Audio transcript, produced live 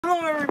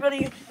Hello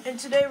everybody, and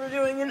today we're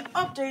doing an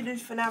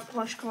updated Fnaf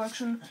plush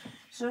collection.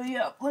 So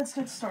yeah, let's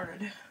get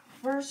started.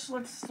 First,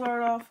 let's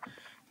start off.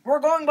 We're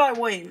going by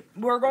wave.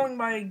 We're going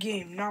by a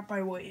game, not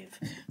by wave.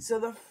 So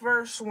the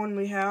first one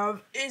we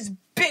have is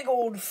big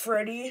old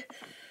Freddy.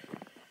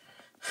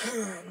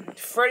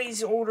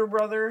 Freddy's older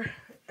brother.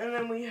 And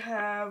then we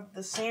have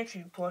the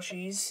Sanchi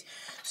plushies.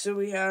 So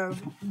we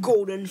have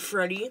Golden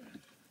Freddy.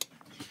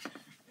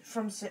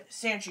 From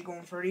Sanchi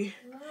Golden Freddy.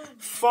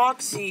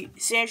 Foxy,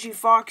 Sanchi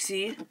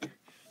Foxy.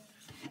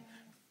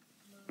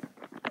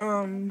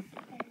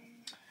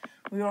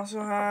 We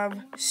also have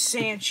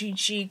Sanchi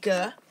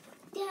Chica.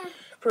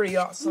 Pretty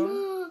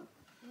awesome.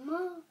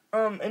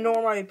 And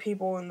all my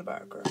people in the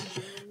background.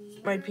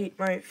 My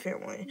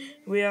family.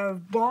 We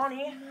have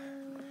Bonnie.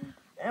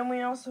 And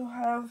we also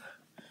have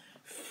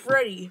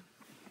Freddy.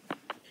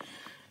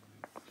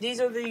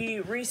 These are the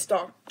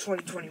restock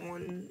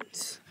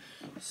 2021s.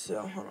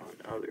 So hold on,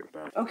 I'll be right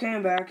back. Okay,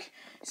 I'm back.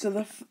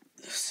 So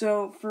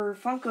for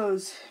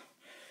Funko's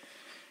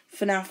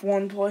FNAF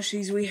 1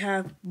 plushies, we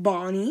have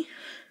Bonnie.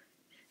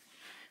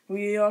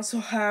 We also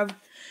have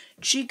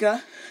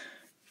Chica,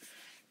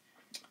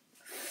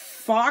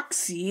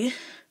 Foxy,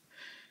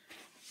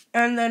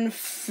 and then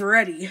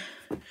Freddy.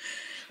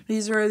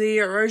 These are the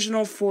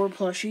original 4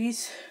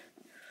 plushies.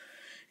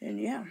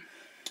 And yeah,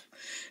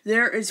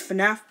 there is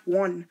FNAF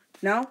 1.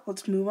 Now,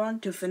 let's move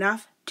on to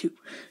FNAF 2.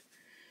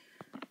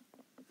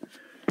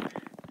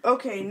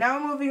 Okay, now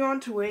moving on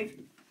to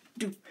Wave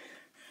 2.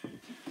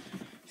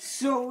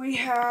 So we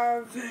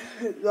have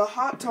the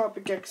Hot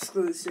Topic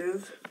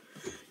exclusive,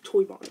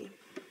 Toy Bonnie.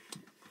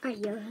 I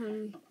love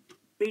him.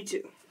 Me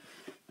too.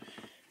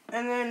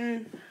 And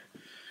then,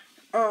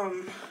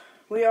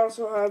 we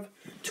also have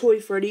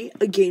Toy Freddy,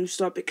 a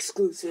GameStop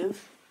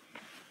exclusive.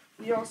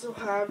 We also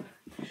have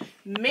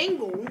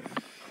Mangle,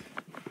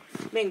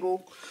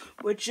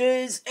 which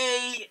is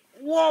a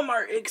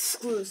Walmart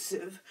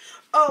exclusive.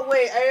 Oh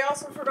wait, I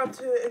also forgot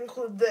to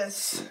include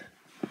this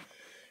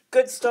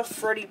Good Stuff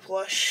Freddy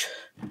plush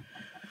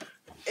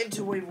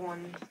into Wave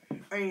 1.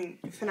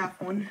 FNAF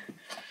 1.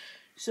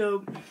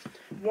 So,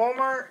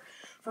 Walmart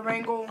for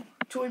Mangle,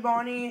 Toy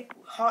Bonnie,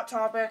 Hot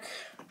Topic,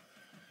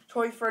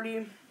 Toy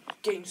Freddy,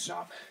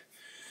 GameStop.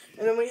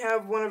 And then we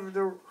have one of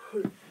the,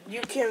 you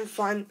can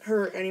find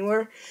her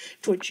anywhere,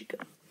 Toy Chica.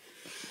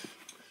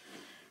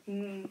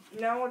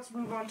 Now let's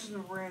move on to the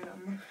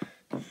random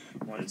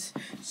ones.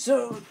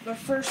 So, the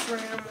first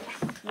random,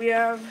 we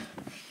have,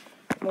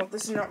 well,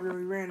 this is not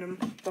really random,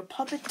 the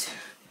puppet.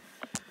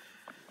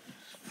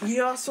 We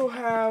also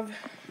have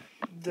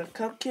the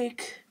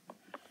cupcake.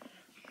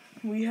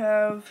 We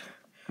have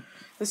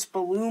this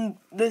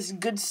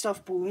Good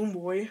Stuff balloon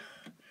boy.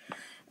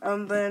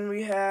 And then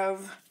we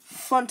have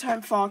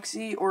Funtime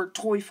Foxy, or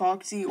Toy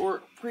Foxy,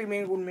 or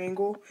Pre-Mangled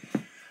Mangle.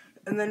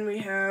 And then we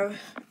have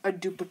a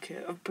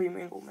duplicate of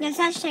Pre-Mangled Mangle.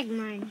 That's hashtag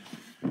mine.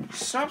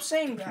 Stop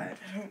saying that.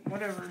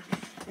 Whatever.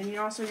 And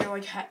you're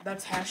like,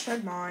 that's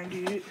hashtag mine,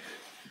 dude.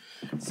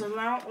 So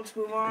now, let's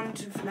move on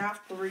to FNAF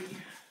 3.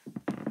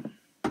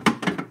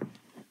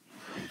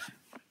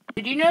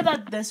 Did you know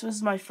that this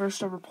was my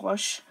first ever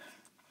plush?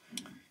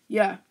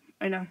 Yeah,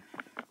 I know.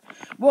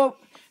 Well,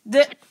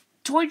 the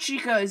Toy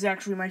Chica is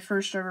actually my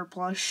first ever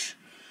plush.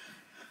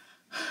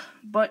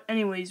 But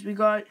anyways, we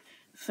got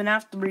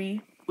FNAF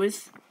 3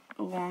 with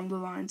along the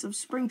lines of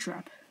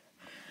Springtrap.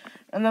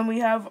 And then we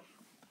have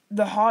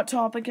the Hot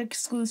Topic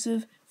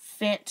exclusive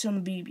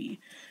Phantom BB.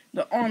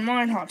 The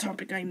online Hot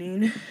Topic, I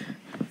mean.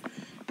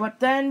 But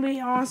then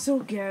we also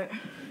get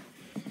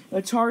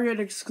a Target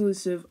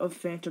exclusive of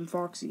Phantom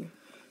Foxy.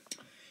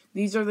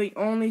 These are the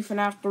only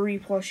FNAF 3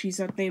 plushies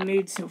that they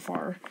made so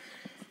far.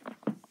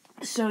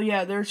 So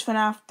yeah, there's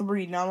FNAF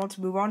 3. Now let's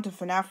move on to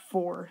FNAF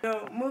 4.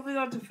 So moving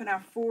on to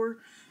FNAF 4,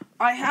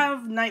 I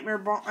have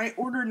I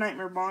ordered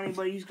Nightmare Bonnie,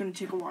 but he's gonna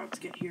take a while to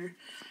get here.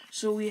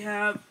 So we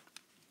have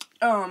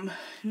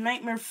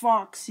Nightmare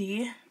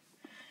Foxy,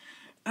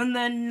 and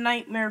then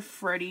Nightmare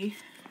Freddy.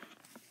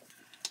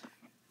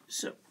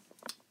 So,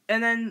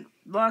 and then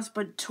last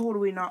but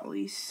totally not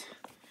least,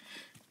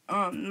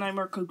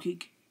 Nightmare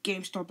Cupcake,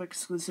 GameStop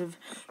exclusive.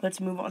 Let's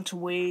move on to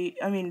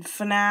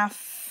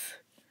FNAF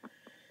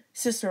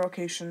sister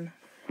location.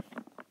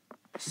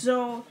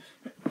 So,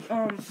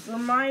 for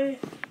my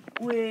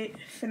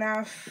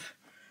FNAF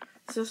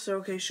sister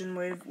location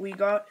wave, we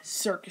got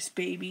Circus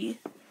Baby.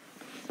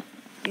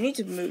 You need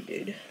to move,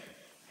 dude.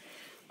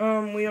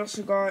 We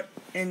also got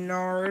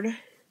Ennard.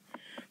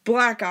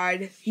 Black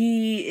Eyed.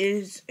 He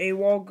is a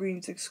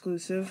Walgreens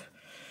exclusive.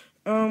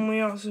 We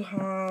also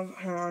have,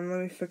 hold on, let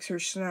me fix her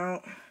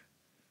snout.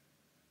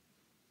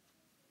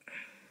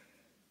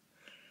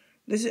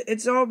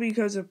 It's all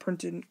because of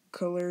printed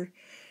color.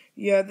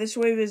 Yeah, this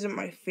wave isn't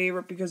my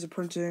favorite because of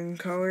printed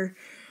color.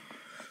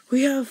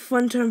 We have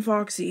Funtime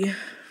Foxy.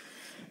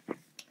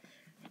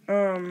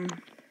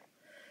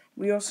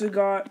 We also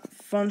got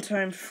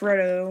Funtime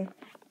Freddo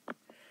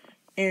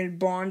and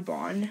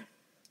Bon.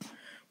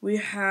 We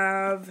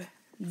have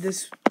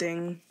this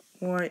thing.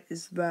 What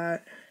is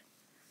that?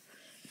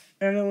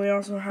 And then we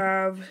also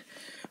have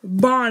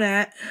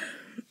Bonnet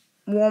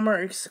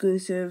Walmart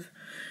exclusive,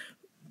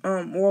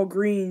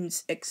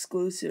 Walgreens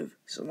exclusive.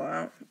 So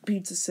now,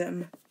 Pizza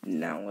Sim.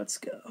 Now let's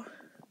go.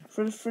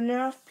 For the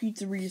Fnaf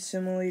Pizzeria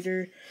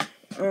Simulator,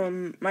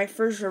 my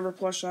first ever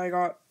plush I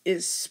got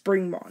is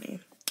Spring Bonnie.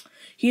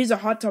 He is a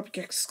Hot Topic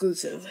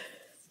exclusive.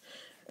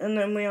 And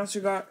then we also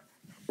got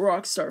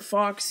Rockstar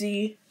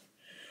Foxy.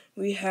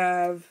 We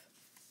have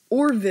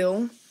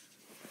Orville.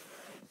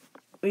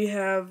 We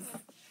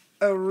have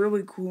a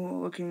really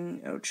cool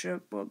looking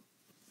outfit, but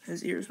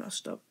his ear's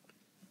messed up.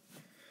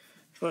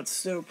 But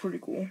still pretty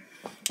cool.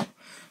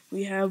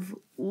 We have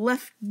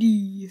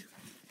Lefty.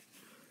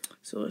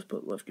 So let's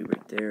put Lefty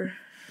right there.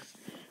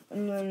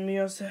 And then we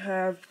also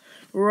have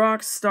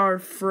Rockstar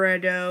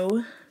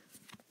Fredo.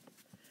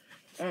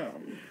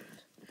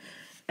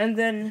 And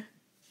then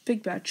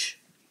Big Patch.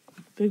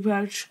 Big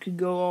Patch could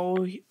go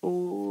all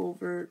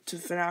over to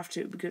Fnaf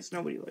 2 because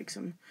nobody likes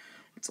him.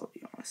 Let's all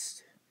be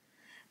honest.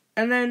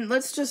 And then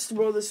let's just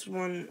roll this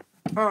one.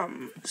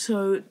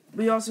 So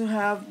we also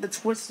have the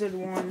twisted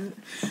one.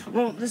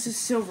 Well, this is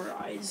Silver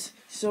Eyes.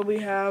 So we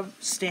have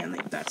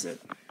Stanley. That's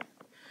it.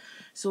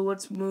 So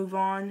let's move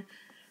on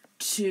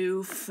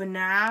to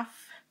Fnaf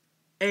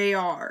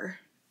AR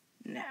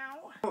now.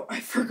 Oh,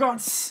 I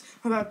forgot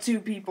about two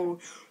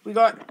people. We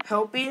got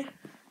Helpy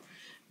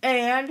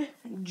and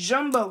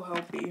Jumbo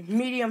Helpy,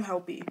 Medium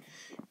Helpy.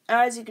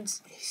 As you can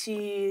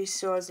see, he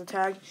still has the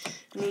tag,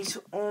 and he's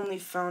only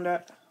found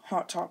at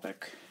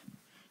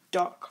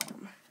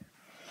HotTopic.com.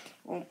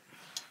 Well,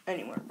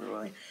 anywhere,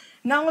 really.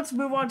 Now let's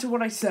move on to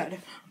what I said.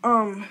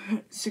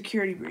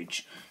 Security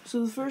breach.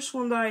 So the first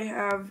one that I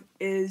have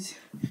is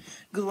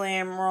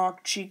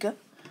Glamrock Chica.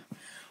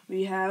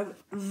 We have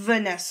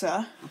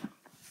Vanessa.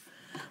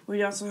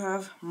 We also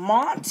have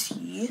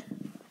Monty.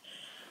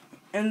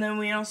 And then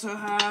we also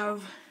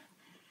have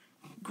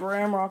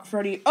Glamrock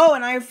Freddy. Oh,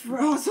 and I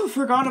also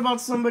forgot about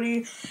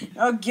somebody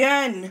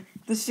again.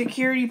 The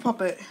security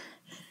puppet.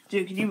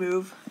 Dude, can you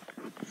move?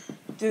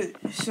 Dude,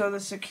 so the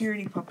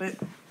security puppet.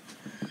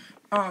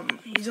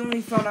 He's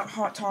only found at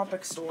Hot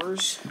Topic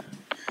stores.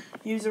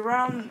 He's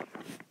around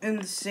in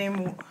the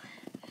same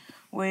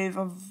wave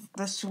of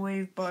this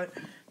wave, but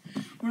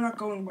we're not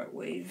going by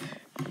wave.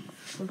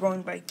 We're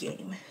going by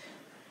game.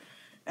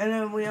 And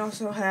then we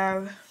also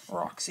have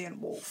Roxanne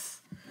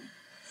Wolf.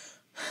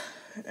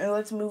 And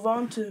let's move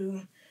on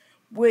to...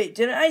 Wait,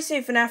 didn't I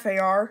say Fnaf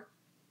AR?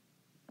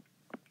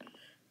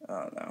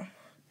 Oh, no.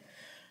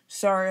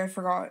 Sorry, I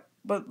forgot.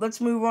 But let's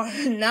move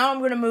on. Now I'm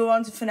going to move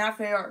on to Fnaf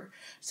AR.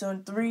 So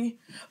in 3...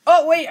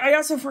 Oh, wait, I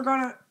also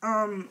forgot...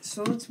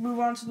 So let's move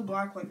on to the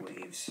blacklight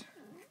waves.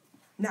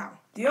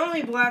 Now, the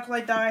only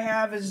blacklight that I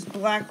have is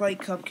blacklight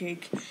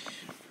cupcake.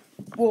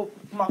 Well,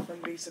 muffin,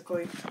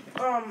 basically.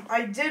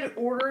 I did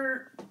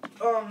order,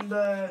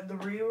 the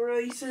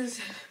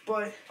re-releases,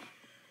 but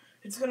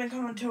it's gonna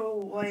come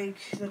until, like,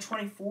 the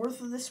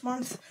 24th of this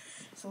month.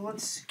 So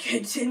let's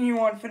continue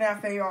on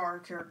Fnaf AR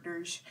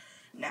characters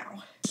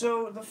now.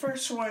 So the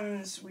first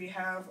ones we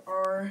have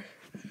are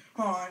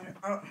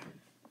I'll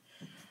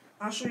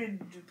show you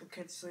the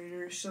duplicates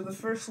later. So the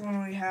first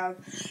one we have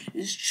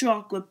is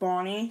Chocolate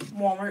Bonnie,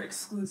 Walmart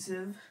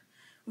exclusive.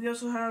 We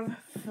also have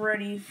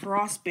Freddy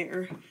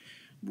Frostbear,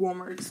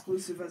 Walmart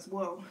exclusive as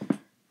well.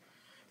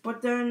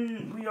 But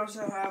then we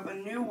also have a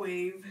new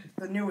wave,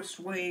 the newest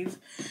wave.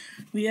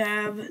 We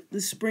have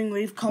the Spring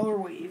Wave Color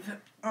Wave.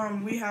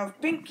 We have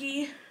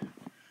Pinky.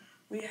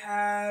 We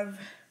have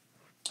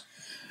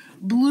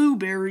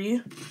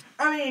Blueberry.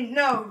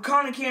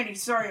 Cotton Candy.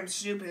 Sorry, I'm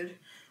stupid.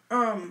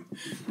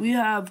 We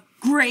have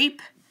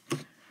Grape.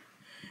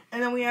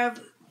 And then we have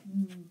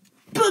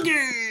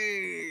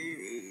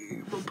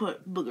Booger. We'll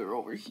put Booger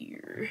over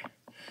here.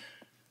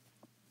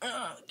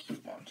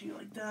 Keep on to you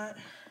like that.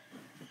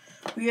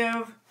 We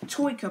have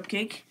Toy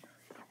Cupcake.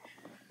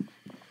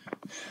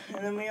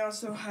 And then we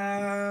also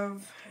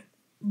have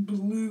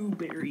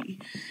Blueberry.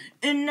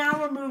 And now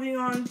we're moving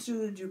on to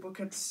the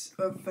duplicates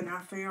of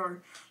Fnaf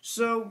AR.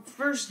 So,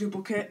 first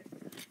duplicate,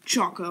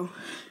 Choco.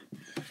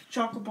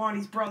 Choco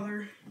Bonnie's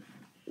brother.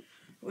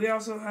 We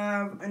also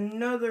have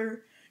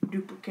another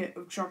duplicate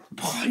of Chocolate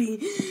Bonnie.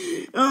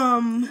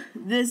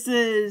 This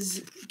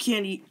is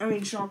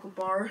Chocolate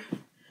Bar.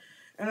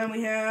 And then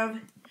we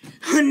have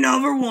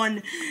another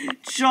one.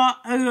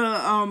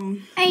 Another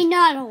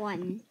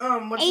one.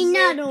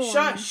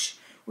 Shush.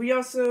 We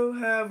also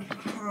have,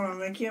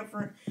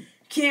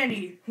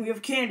 Candy. We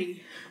have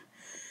Candy.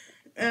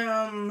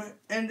 And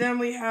then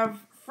we have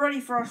Freddy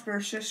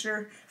Frostbear's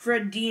sister,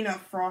 Fredina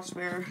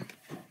Frostbear.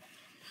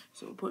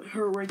 So we'll put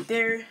her right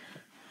there.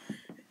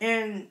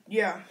 And,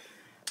 yeah.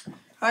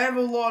 I have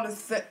a lot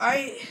of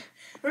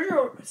there's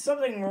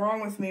something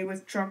wrong with me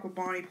with Chocolate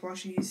Bonnie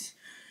plushies.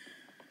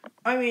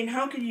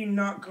 How could you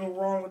not go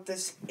wrong with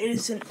this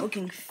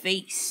innocent-looking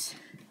face?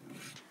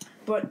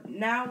 But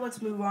now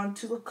let's move on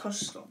to the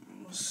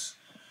customs.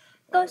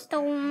 That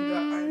I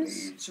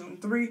made. So in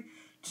 3,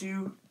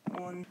 2,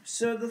 1.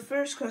 So the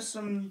first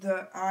custom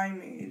that I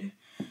made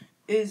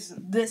is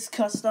this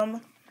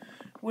custom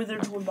with their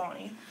Toy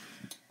Bonnie.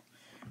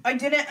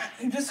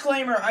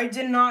 Disclaimer, I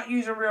did not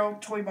use a real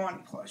Toy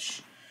Bonnie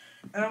plush.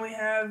 And then we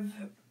have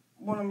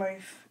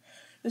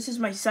this is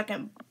my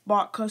second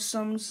bot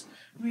customs.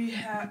 We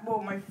have,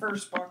 my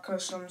first bot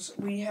customs.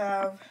 We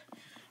have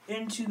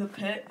Into the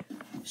Pit,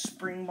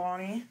 Spring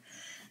Bonnie.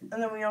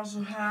 And then we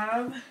also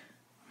have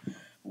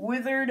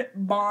Withered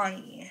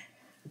Bonnie.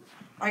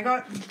 I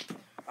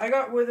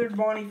got Withered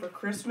Bonnie for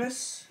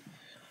Christmas.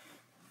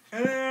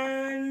 And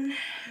then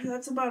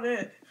that's about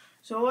it.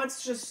 So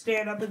let's just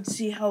stand up and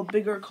see how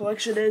big our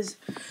collection is.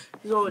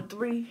 So in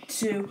 3,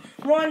 2,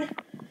 1.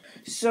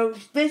 So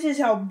this is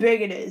how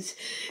big it is.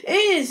 It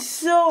is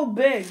so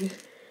big.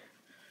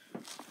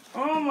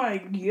 Oh my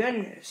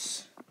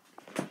goodness.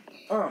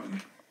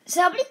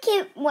 Somebody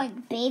came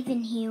like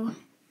bathing you.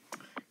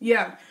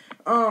 Yeah.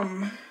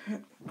 I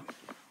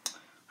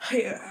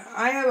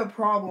have a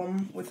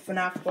problem with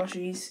Fnaf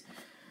plushies.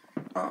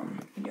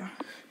 Yeah.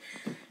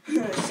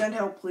 Send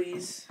help,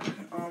 please.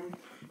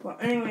 Well,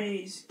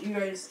 anyways,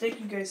 thank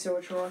you guys so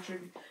much for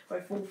watching my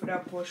full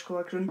Fnaf plush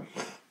collection.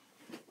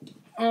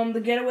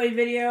 The getaway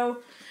video,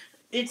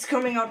 it's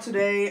coming out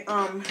today.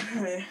 I'm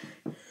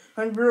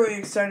really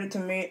excited to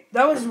make.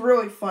 That was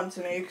really fun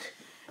to make,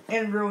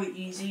 and really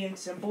easy and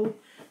simple,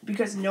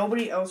 because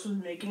nobody else was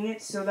making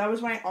it, so that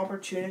was my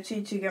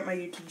opportunity to get my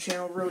YouTube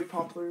channel really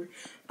popular.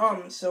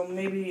 So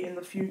maybe in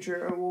the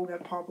future I will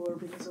get popular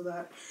because of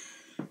that.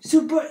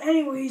 So, but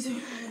anyways,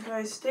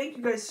 guys, thank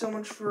you guys so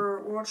much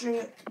for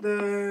watching.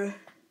 The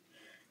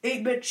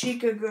 8-bit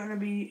Chica gonna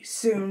be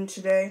soon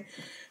today,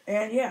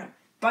 and yeah,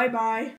 bye-bye.